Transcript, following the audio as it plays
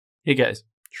Hey guys,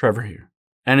 Trevor here.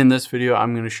 And in this video,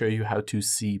 I'm going to show you how to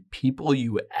see people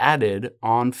you added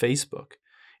on Facebook.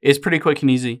 It's pretty quick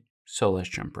and easy, so let's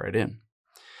jump right in.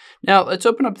 Now, let's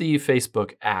open up the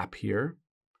Facebook app here,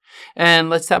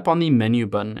 and let's tap on the menu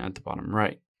button at the bottom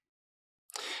right.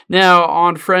 Now,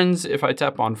 on Friends, if I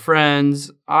tap on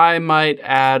Friends, I might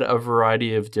add a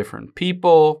variety of different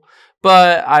people,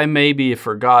 but I maybe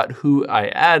forgot who I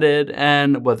added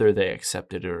and whether they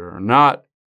accepted it or not.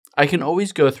 I can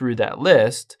always go through that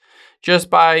list just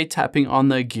by tapping on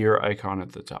the gear icon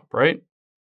at the top, right?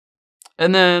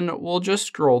 And then we'll just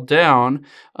scroll down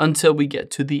until we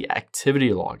get to the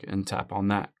activity log and tap on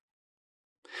that.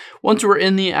 Once we're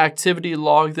in the activity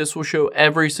log, this will show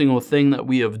every single thing that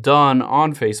we have done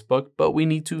on Facebook, but we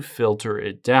need to filter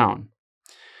it down.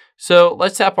 So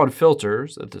let's tap on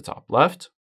filters at the top left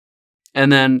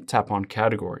and then tap on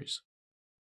categories.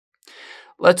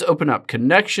 Let's open up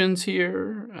connections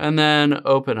here and then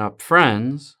open up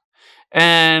friends.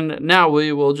 And now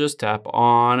we will just tap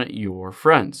on your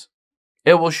friends.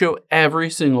 It will show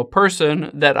every single person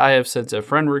that I have sent a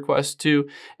friend request to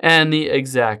and the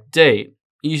exact date.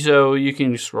 So you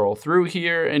can scroll through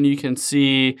here and you can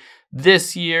see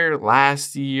this year,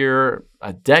 last year,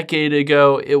 a decade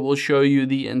ago. It will show you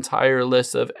the entire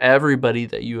list of everybody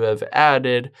that you have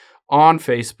added on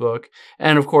Facebook.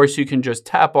 And of course, you can just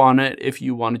tap on it if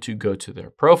you wanted to go to their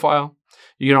profile.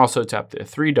 You can also tap the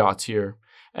three dots here,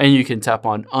 and you can tap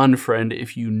on unfriend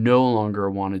if you no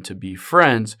longer wanted to be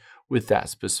friends with that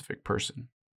specific person.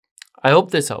 I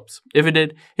hope this helps. If it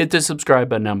did, hit the subscribe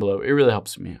button down below. It really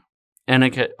helps me out.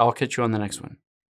 And I'll catch you on the next one.